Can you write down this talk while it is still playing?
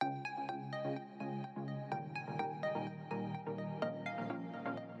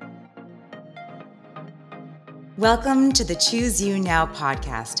Welcome to the Choose You Now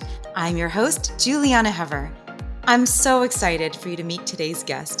podcast. I'm your host, Juliana Hever. I'm so excited for you to meet today's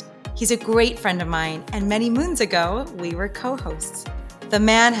guest. He's a great friend of mine, and many moons ago, we were co-hosts. The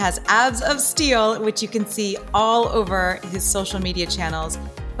man has abs of steel, which you can see all over his social media channels,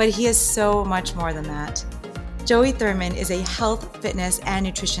 but he is so much more than that. Joey Thurman is a health, fitness, and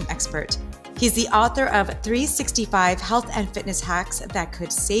nutrition expert. He's the author of 365 Health and Fitness Hacks That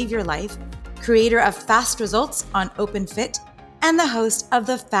Could Save Your Life, creator of Fast Results on OpenFit, and the host of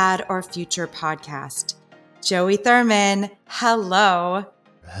the Fad or Future podcast. Joey Thurman, hello.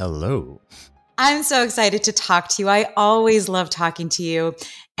 Hello. I'm so excited to talk to you. I always love talking to you.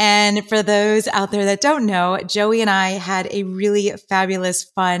 And for those out there that don't know, Joey and I had a really fabulous,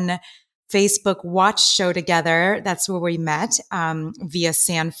 fun Facebook watch show together. That's where we met via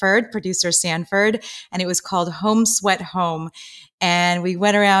Sanford, producer Sanford, and it was called Home Sweat Home. And we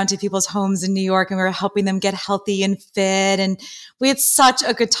went around to people's homes in New York and we were helping them get healthy and fit. And we had such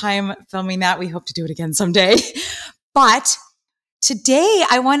a good time filming that. We hope to do it again someday. But today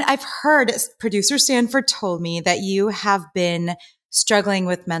I've heard producer Sanford told me that you have been struggling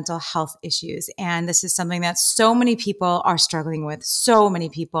with mental health issues. And this is something that so many people are struggling with, so many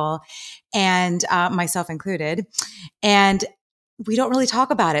people, and myself included. And we don't really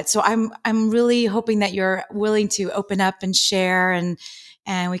talk about it. So I'm really hoping that you're willing to open up and share and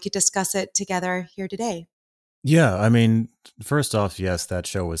we could discuss it together here today. Yeah, I mean, first off, yes, that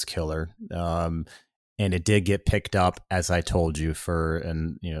show was killer. And it did get picked up, as I told you, for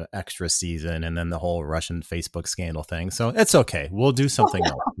an extra season, and then the whole Russian Facebook scandal thing. So it's okay. We'll do something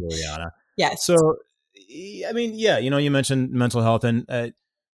else, Juliana. Yes. So, I mean, yeah, you mentioned mental health, and a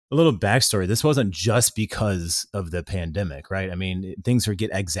little backstory. This wasn't just because of the pandemic, right? I mean, things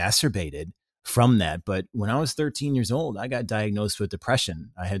get exacerbated from that. But when I was 13 years old, I got diagnosed with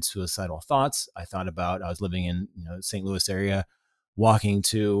depression. I had suicidal thoughts. I was living in St. Louis area, walking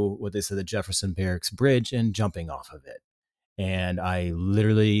to what they said the Jefferson Barracks Bridge and jumping off of it. And I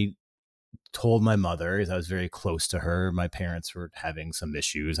literally told my mother, as I was very close to her, my parents were having some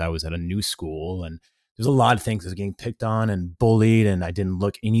issues. I was at a new school and there's a lot of things. I was getting picked on and bullied, and I didn't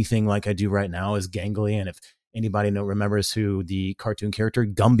look anything like I do right now, as gangly. And if anybody remembers who the cartoon character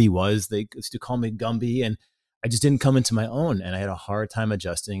Gumby was, they used to call me Gumby, and I just didn't come into my own. And I had a hard time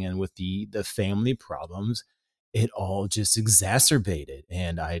adjusting. And with the family problems, it all just exacerbated,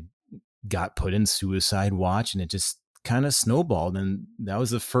 and I got put in suicide watch, and it just kind of snowballed. And that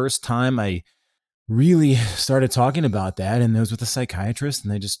was the first time I really started talking about that. And it was with a psychiatrist,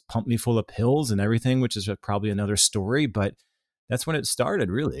 and they just pumped me full of pills and everything, which is probably another story, but that's when it started,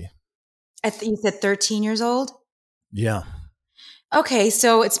 really. You said 13 years old? Yeah. Okay,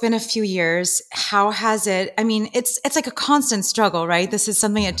 so it's been a few years. How has it? I mean, it's like a constant struggle, right? This is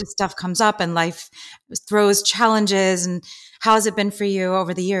something that just stuff comes up and life throws challenges. And how has it been for you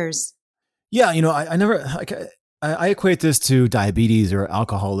over the years? Yeah, I never I equate this to diabetes or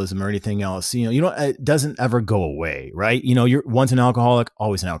alcoholism or anything else. It doesn't ever go away, right? You're once an alcoholic,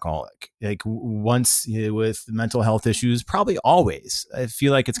 always an alcoholic. Like once with mental health issues, probably always. I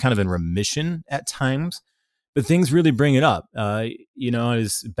feel like it's kind of in remission at times. But things really bring it up. It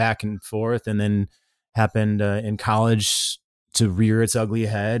was back and forth, and then happened in college to rear its ugly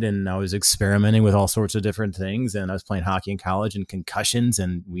head. And I was experimenting with all sorts of different things. And I was playing hockey in college, and concussions.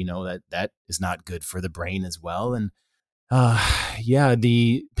 And we know that is not good for the brain as well. And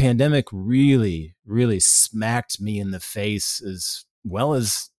the pandemic really, really smacked me in the face, as well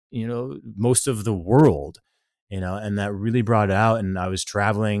as, most of the world. And that really brought it out. And I was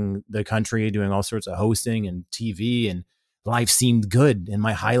traveling the country doing all sorts of hosting and TV, and life seemed good in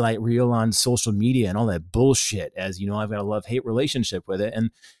my highlight reel on social media and all that bullshit. As I've got a love-hate relationship with it. And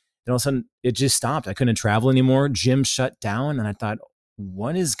then all of a sudden it just stopped. I couldn't travel anymore. Gym shut down. And I thought,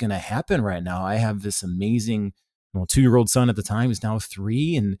 what is going to happen right now? I have this amazing 2-year-old son at the time, who's now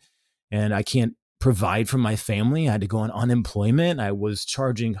 3, and I can't provide for my family. I had to go on unemployment. I was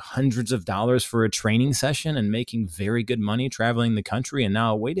charging hundreds of dollars for a training session and making very good money traveling the country. And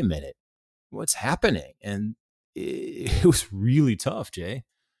now, wait a minute, what's happening? And it was really tough, Jay.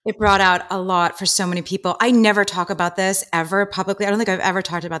 It brought out a lot for so many people. I never talk about this ever publicly. I don't think I've ever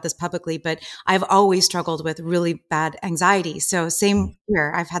talked about this publicly, but I've always struggled with really bad anxiety. So same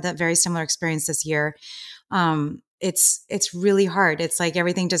here. I've had that very similar experience this year. It's really hard. It's like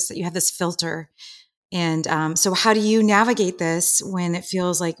everything you have this filter. And so how do you navigate this when it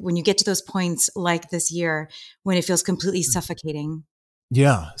feels like, when you get to those points like this year, when it feels completely suffocating?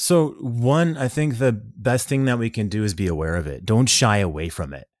 Yeah. So one, I think the best thing that we can do is be aware of it. Don't shy away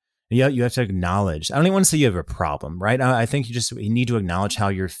from it. Yeah, you have to acknowledge. I don't even want to say you have a problem, right? I think you need to acknowledge how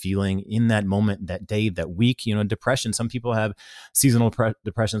you're feeling in that moment, that day, that week. Depression. Some people have seasonal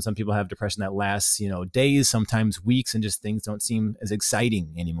depression. Some people have depression that lasts, days, sometimes weeks, and just things don't seem as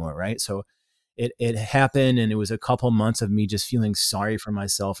exciting anymore, right? So it happened, and it was a couple months of me just feeling sorry for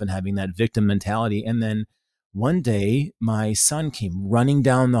myself and having that victim mentality. And then one day, my son came running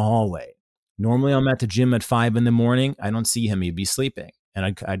down the hallway. Normally, I'm at the gym at 5 a.m. I don't see him; he'd be sleeping.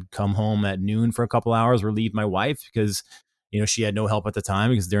 And I'd come home at noon for a couple hours, relieve my wife because, she had no help at the time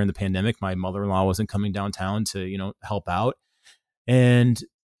because during the pandemic, my mother-in-law wasn't coming downtown to, help out. And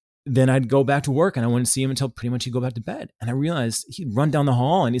then I'd go back to work and I wouldn't see him until pretty much he'd go back to bed. And I realized he'd run down the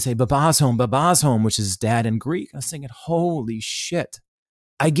hall and he'd say, Baba's home, which is dad in Greek. I was thinking, holy shit,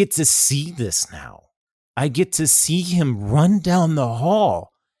 I get to see this now. I get to see him run down the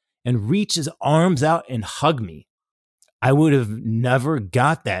hall and reach his arms out and hug me. I would have never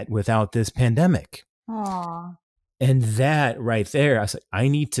got that without this pandemic. Aww. And that right there, I was like, I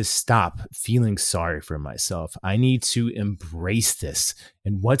need to stop feeling sorry for myself. I need to embrace this.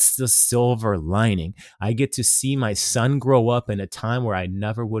 And what's the silver lining? I get to see my son grow up in a time where I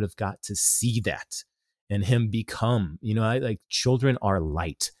never would have got to see that and him become, children are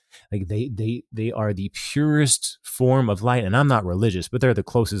light. Like they are the purest form of light. And I'm not religious, but they're the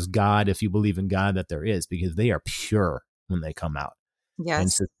closest God, if you believe in God, that there is, because they are pure when they come out. Yes.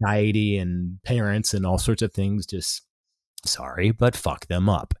 And society and parents and all sorts of things just, sorry, but fuck them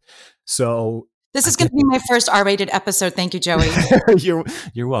up. So this is going to be my first R-rated episode. Thank you, Joey.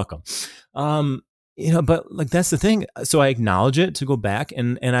 You're welcome. But like, that's the thing. So I acknowledge it to go back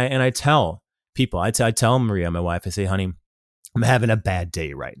and I tell people, I tell Maria, my wife, I say, honey, I'm having a bad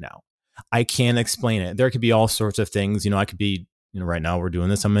day right now. I can't explain it. There could be all sorts of things. I could be, right now we're doing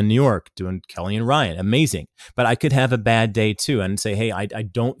this. I'm in New York doing Kelly and Ryan. Amazing. But I could have a bad day too and say, hey, I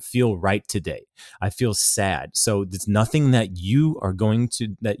don't feel right today. I feel sad. So there's nothing that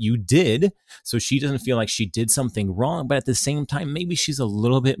that you did. So she doesn't feel like she did something wrong. But at the same time, maybe she's a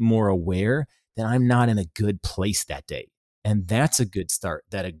little bit more aware that I'm not in a good place that day. And that's a good start,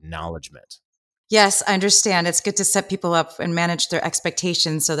 that acknowledgement. Yes, I understand. It's good to set people up and manage their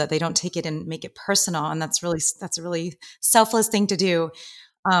expectations so that they don't take it and make it personal. And that's a really selfless thing to do.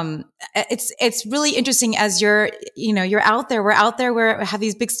 It's really interesting as you're out there. We're out there. We have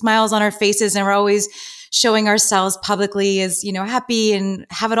these big smiles on our faces, and we're always showing ourselves publicly as happy and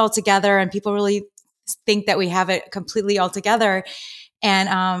have it all together. And people really think that we have it completely all together.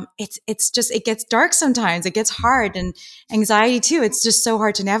 And it gets dark sometimes. It gets hard, and anxiety too. It's just so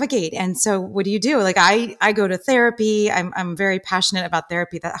hard to navigate. And so what do you do? Like I go to therapy. I'm very passionate about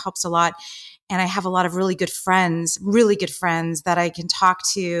therapy. That helps a lot. And I have a lot of really good friends that I can talk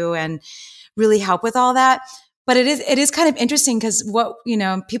to and really help with all that. But it is kind of interesting because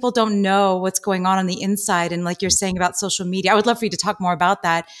people don't know what's going on the inside. And like you're saying about social media, I would love for you to talk more about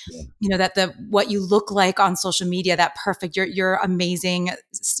that. Yeah. That what you look like on social media, that perfect, your amazing,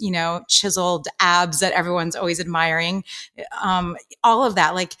 chiseled abs that everyone's always admiring, all of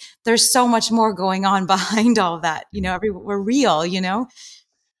that. Like there's so much more going on behind all of that. We're real,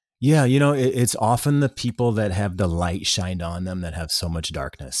 Yeah, it's often the people that have the light shined on them that have so much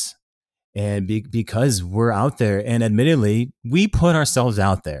darkness. And because we're out there, and admittedly, we put ourselves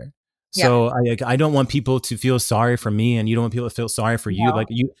out there. So I don't want people to feel sorry for me, and you don't want people to feel sorry for you. Like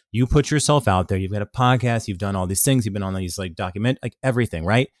you put yourself out there. You've got a podcast. You've done all these things. You've been on these everything,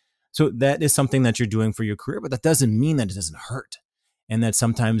 right? So that is something that you're doing for your career, but that doesn't mean that it doesn't hurt, and that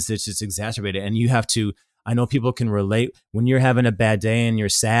sometimes it's just exacerbated. And you have to. I know people can relate when you're having a bad day and you're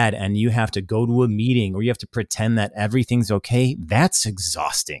sad, and you have to go to a meeting or you have to pretend that everything's okay. That's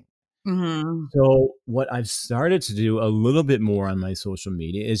exhausting. Mm-hmm. So what I've started to do a little bit more on my social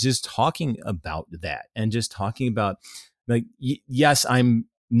media is just talking about that, and just talking about yes, I'm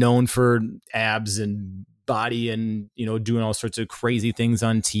known for abs and body and, doing all sorts of crazy things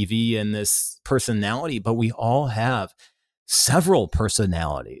on TV and this personality, but we all have several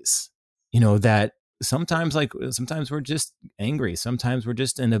personalities, that sometimes we're just angry. Sometimes we're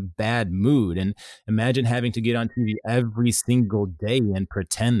just in a bad mood. And imagine having to get on TV every single day and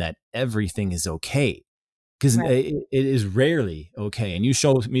pretend that everything is okay. Because it is rarely okay. And you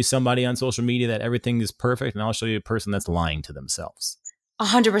show me somebody on social media that everything is perfect, and I'll show you a person that's lying to themselves.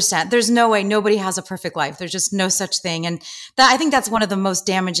 100%. There's no way. Nobody has a perfect life. There's just no such thing. And I think that's one of the most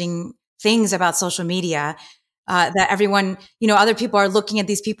damaging things about social media. That everyone, other people are looking at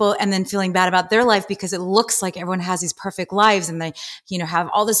these people and then feeling bad about their life because it looks like everyone has these perfect lives, and they, have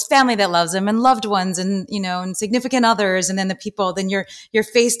all this family that loves them and loved ones and, and significant others. And then you're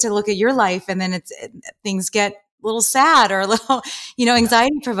faced to look at your life, and then things get little sad or a little,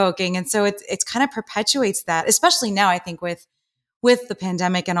 anxiety provoking. And so it's kind of perpetuates that, especially now, I think with the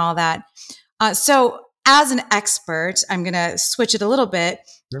pandemic and all that. So as an expert, I'm going to switch it a little bit,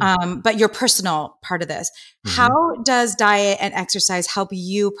 but your personal part of this, how does diet and exercise help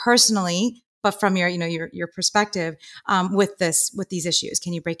you personally, but from your perspective, with these issues?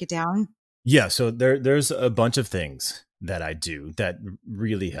 Can you break it down? Yeah. So there's a bunch of things that I do that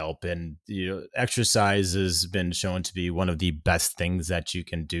really help. And, exercise has been shown to be one of the best things that you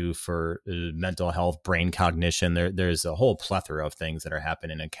can do for mental health, brain cognition. There's a whole plethora of things that are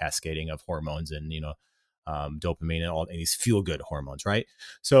happening and cascading of hormones and, dopamine and all and these feel good hormones, right?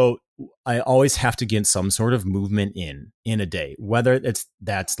 So I always have to get some sort of movement in a day, whether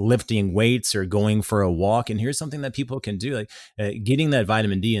that's lifting weights or going for a walk. And here's something that people can do, like getting that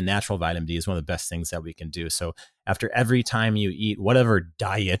vitamin D, and natural vitamin D is one of the best things that we can do. So after every time you eat whatever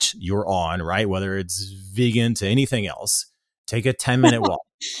diet you're on, right, whether it's vegan to anything else, take a 10-minute walk.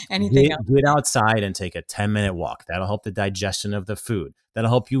 Get outside and take a 10-minute walk. That'll help the digestion of the food. That'll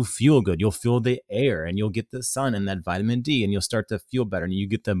help you feel good. You'll feel the air and you'll get the sun and that vitamin D and you'll start to feel better and you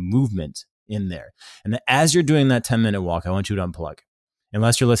get the movement in there. And then as you're doing that 10-minute walk, I want you to unplug.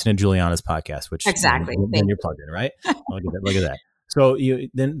 Unless you're listening to Juliana's podcast, which exactly then you're plugged in, right? Look at that. So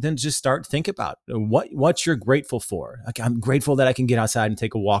then just think about what you're grateful for. Like, I'm grateful that I can get outside and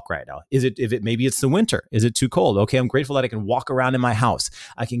take a walk right now. Maybe it's the winter? Is it too cold? Okay, I'm grateful that I can walk around in my house.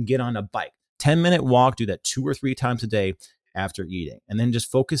 I can get on a bike. 10-minute walk, do that 2 or 3 times a day after eating. And then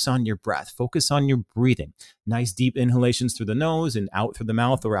just focus on your breath. Focus on your breathing. Nice deep inhalations through the nose and out through the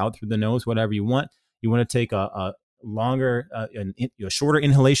mouth or out through the nose, whatever you want. You want to take a longer, a shorter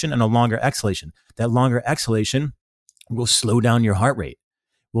inhalation and a longer exhalation. That longer exhalation will slow down your heart rate.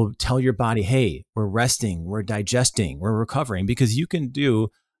 Will tell your body, hey, we're resting, we're digesting, we're recovering, because you can do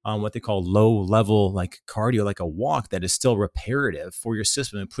what they call low level, like cardio, like a walk that is still reparative for your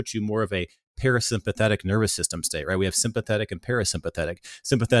system and puts you more of a parasympathetic nervous system state, right? We have sympathetic and parasympathetic.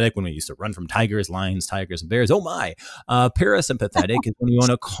 Sympathetic when we used to run from tigers, lions, and bears. Oh my. Parasympathetic is when we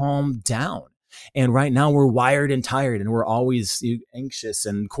want to calm down. And right now we're wired and tired and we're always anxious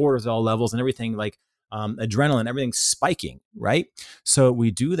and cortisol levels and everything, like adrenaline, everything's spiking, right? So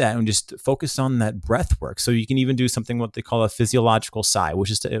we do that and just focus on that breath work. So you can even do something what they call a physiological sigh, which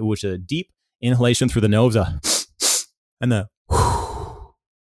is a deep inhalation through the nose, and the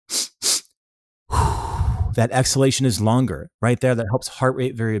that exhalation is longer, right there. That helps heart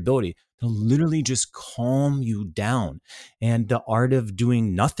rate variability. It'll literally just calm you down. And the art of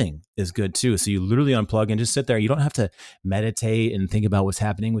doing nothing is good too. So you literally unplug and just sit there. You don't have to meditate and think about what's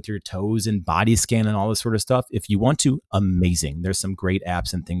happening with your toes and body scan and all this sort of stuff. If you want to, amazing. There's some great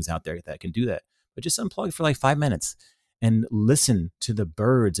apps and things out there that can do that. But just unplug for like 5 minutes and listen to the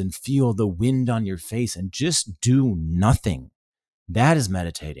birds and feel the wind on your face and just do nothing. That is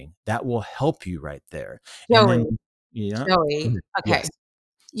meditating. That will help you right there. Joey, Joey. Okay. Yes.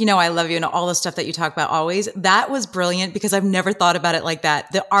 I love you and all the stuff that you talk about always. That was brilliant because I've never thought about it like that.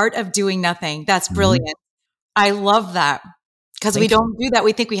 The art of doing nothing. That's brilliant. Mm-hmm. I love that because we don't do that.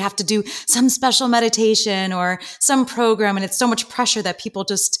 We think we have to do some special meditation or some program. And it's so much pressure that people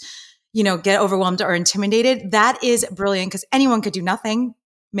just, get overwhelmed or intimidated. That is brilliant because anyone could do nothing,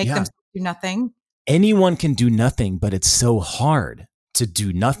 make them do nothing. Anyone can do nothing, but it's so hard to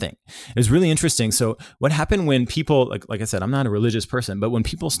do nothing. It was really interesting. So what happened when people, like I said, I'm not a religious person, but when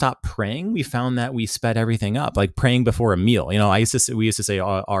people stopped praying, we found that we sped everything up, like praying before a meal. We used to say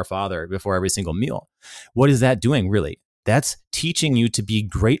our Father before every single meal. What is that doing really? That's teaching you to be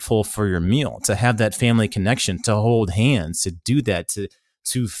grateful for your meal, to have that family connection, to hold hands, to do that,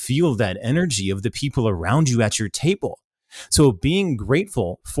 to feel that energy of the people around you at your table. So being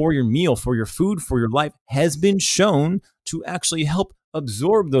grateful for your meal, for your food, for your life has been shown to actually help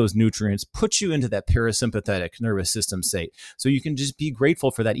absorb those nutrients, put you into that parasympathetic nervous system state. So you can just be grateful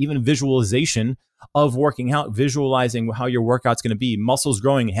for that. Even visualization of working out, visualizing how your workout's going to be, muscles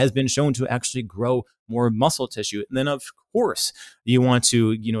growing has been shown to actually grow more muscle tissue. And then of course you want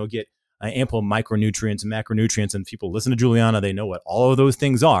to, get ample micronutrients and macronutrients, and people listen to Juliana, they know what all of those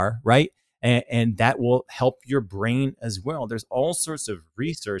things are, right? And that will help your brain as well. There's all sorts of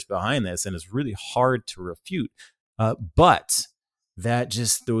research behind this, and it's really hard to refute. But that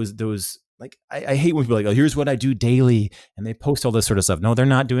just those like I hate when people are like, oh, here's what I do daily, and they post all this sort of stuff. No, they're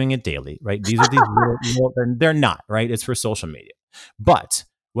not doing it daily, right? These are they're not, right? It's for social media. But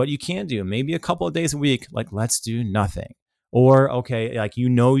what you can do, maybe a couple of days a week, like let's do nothing. Or okay, like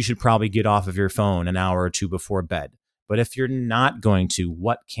you should probably get off of your phone an hour or two before bed. But if you're not going to,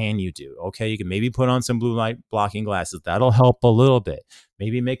 what can you do? Okay, you can maybe put on some blue light blocking glasses. That'll help a little bit.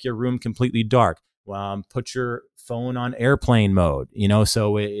 Maybe make your room completely dark. put your phone on airplane mode,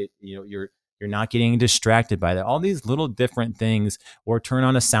 so you're not getting distracted by that. All these little different things, or turn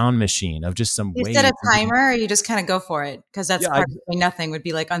on a sound machine of just some You waves. set a timer, or you just kind of go for it? Because that's Yeah, part of doing nothing, would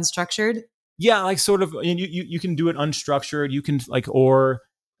be like unstructured. yeah, like sort of, you can do it unstructured. You can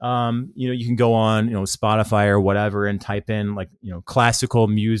you can go on, Spotify or whatever and type in like, classical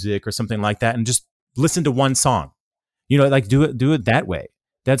music or something like that and just listen to one song, like do it that way.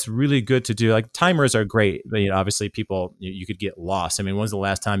 That's really good to do. Like timers are great, but obviously people, you could get lost. I mean, when's the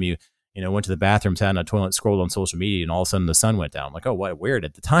last time you went to the bathroom, sat on a toilet, scrolled on social media, and all of a sudden the sun went down? Like, oh, where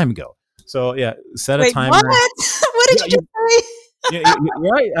did the time go? So yeah, set a Wait, timer. what? What did Yeah, you just say? you're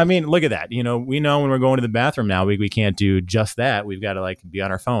right. I mean, look at that. We know when we're going to the bathroom now, we can't do just that. We've got to like be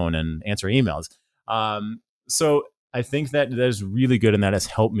on our phone and answer emails. So I think that is really good, and that has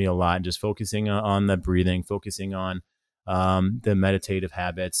helped me a lot. Just focusing on the breathing, focusing on the meditative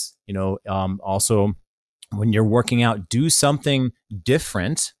habits. Also, when you're working out, do something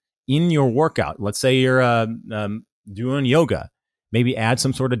different in your workout. Let's say you're doing yoga. Maybe add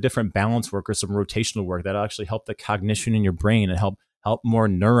some sort of different balance work or some rotational work that'll actually help the cognition in your brain and help more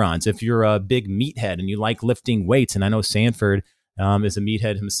neurons. If you're a big meathead and you like lifting weights, and I know Sanford is a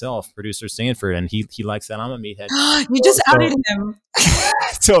meathead himself, producer Sanford, and he likes that. I'm a meathead. You just outed him.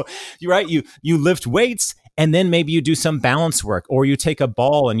 So you're right. You lift weights, and then maybe you do some balance work, or you take a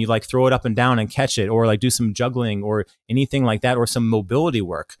ball and you like throw it up and down and catch it, or like do some juggling or anything like that, or some mobility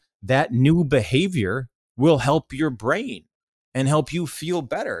work. That new behavior will help your brain and help you feel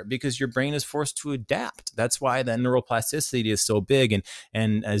better, because your brain is forced to adapt. That's why the neuroplasticity is so big.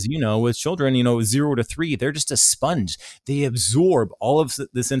 And as you know, with children, 0 to 3, they're just a sponge. They absorb all of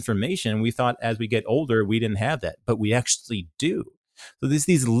this information. We thought as we get older, we didn't have that, but we actually do. So there's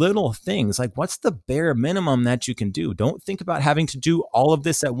these little things, like what's the bare minimum that you can do? Don't think about having to do all of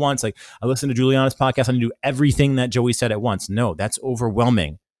this at once. Like, I listened to Juliana's podcast and do everything that Joey said at once. No, that's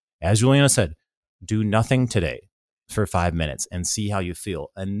overwhelming. As Juliana said, do nothing today for 5 minutes and see how you feel,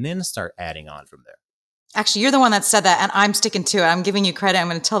 and then start adding on from there. Actually, you're the one that said that, and I'm sticking to it. I'm giving you credit. I'm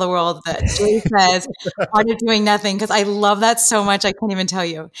going to tell the world that Joey says part of doing nothing, because I love that so much. I can't even tell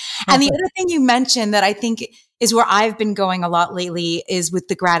you. And the other thing you mentioned that I think is where I've been going a lot lately is with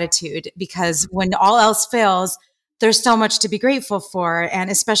the gratitude, because when all else fails, there's so much to be grateful for. And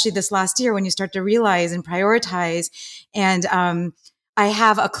especially this last year, when you start to realize and prioritize. And I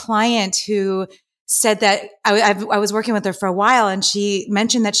have a client who said that I was working with her for a while, and she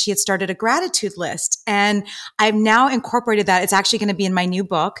mentioned that she had started a gratitude list, and I've now incorporated that. It's actually going to be in my new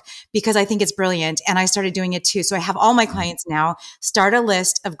book, because I think it's brilliant, and I started doing it too. So I have all my clients now start a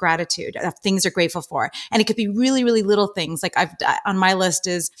list of gratitude, of things they're grateful for, and it could be really, really little things. Like on my list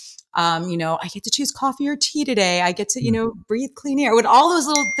is, I get to choose coffee or tea today. I get to, breathe clean air. With all those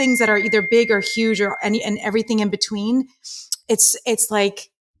little things that are either big or huge, or and everything in between. It's like,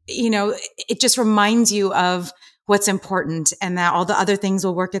 it just reminds you of what's important, and that all the other things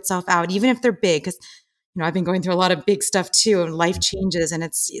will work itself out, even if they're big. Because, I've been going through a lot of big stuff too, and life changes, and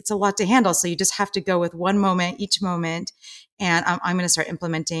it's a lot to handle. So you just have to go with one moment, each moment. And I'm going to start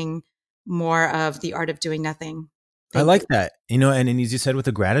implementing more of the art of doing nothing. I like that, and as you said, with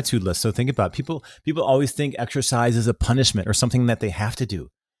the gratitude list. So think about people always think exercise is a punishment or something that they have to do.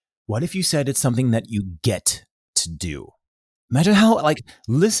 What if you said it's something that you get to do? Imagine how,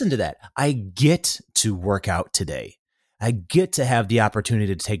 listen to that. I get to work out today. I get to have the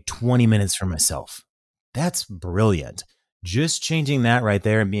opportunity to take 20 minutes for myself. That's brilliant. Just changing that right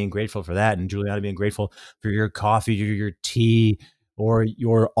there and being grateful for that. And Juliana being grateful for your coffee or your tea or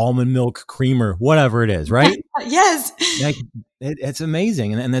your almond milk creamer, whatever it is, right? Yes. It's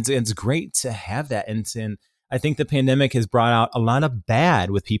amazing. And it's great to have that. And I think the pandemic has brought out a lot of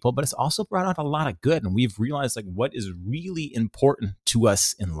bad with people, but it's also brought out a lot of good. And we've realized what is really important to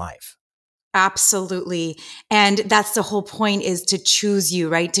us in life. Absolutely. And that's the whole point, is to choose you,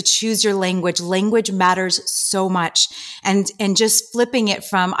 right? To choose your language. Language matters so much. And just flipping it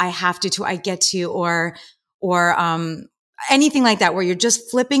from I have to I get to, or anything like that, where you're just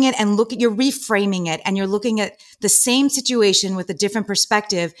flipping it and you're reframing it, and you're looking at the same situation with a different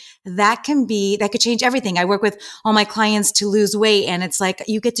perspective. That could change everything. I work with all my clients to lose weight, and it's like,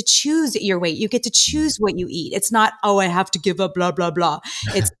 you get to choose your weight. You get to choose what you eat. It's not, I have to give up, blah, blah, blah.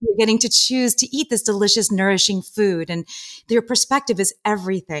 It's you're getting to choose to eat this delicious, nourishing food, and your perspective is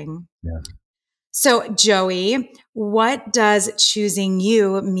everything. Yeah. So Joey, what does choosing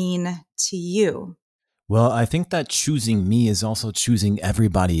you mean to you? Well, I think that choosing me is also choosing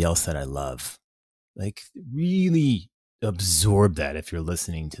everybody else that I love. Really absorb that if you're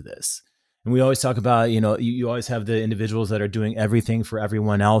listening to this. And we always talk about, you always have the individuals that are doing everything for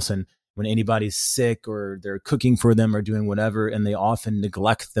everyone else. And when anybody's sick or they're cooking for them or doing whatever, and they often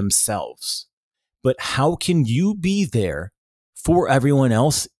neglect themselves. But how can you be there for everyone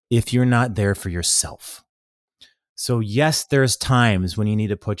else if you're not there for yourself? So yes, there's times when you need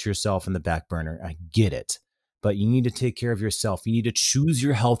to put yourself in the back burner. I get it. But you need to take care of yourself. You need to choose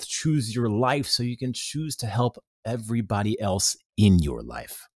your health, choose your life, so you can choose to help everybody else in your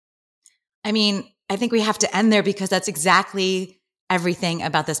life. I mean, I think we have to end there because that's exactly everything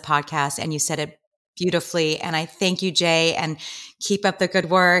about this podcast. And you said it beautifully. And I thank you, Jay, and keep up the good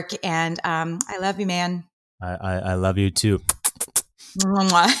work. And I love you, man. I love you too.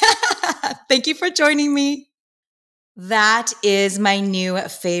 Thank you for joining me. That is my new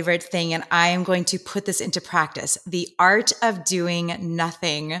favorite thing, and I am going to put this into practice. The art of doing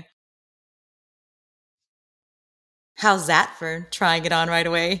nothing. How's that for trying it on right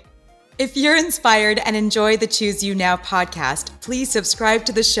away? If you're inspired and enjoy the Choose You Now podcast, please subscribe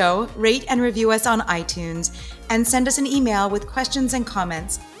to the show, rate and review us on iTunes, and send us an email with questions and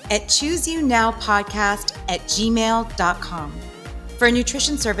comments at chooseyounowpodcast@gmail.com. For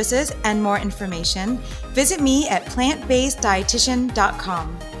nutrition services and more information, visit me at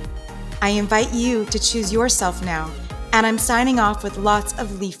plantbaseddietitian.com. I invite you to choose yourself now, and I'm signing off with lots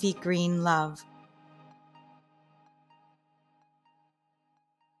of leafy green love.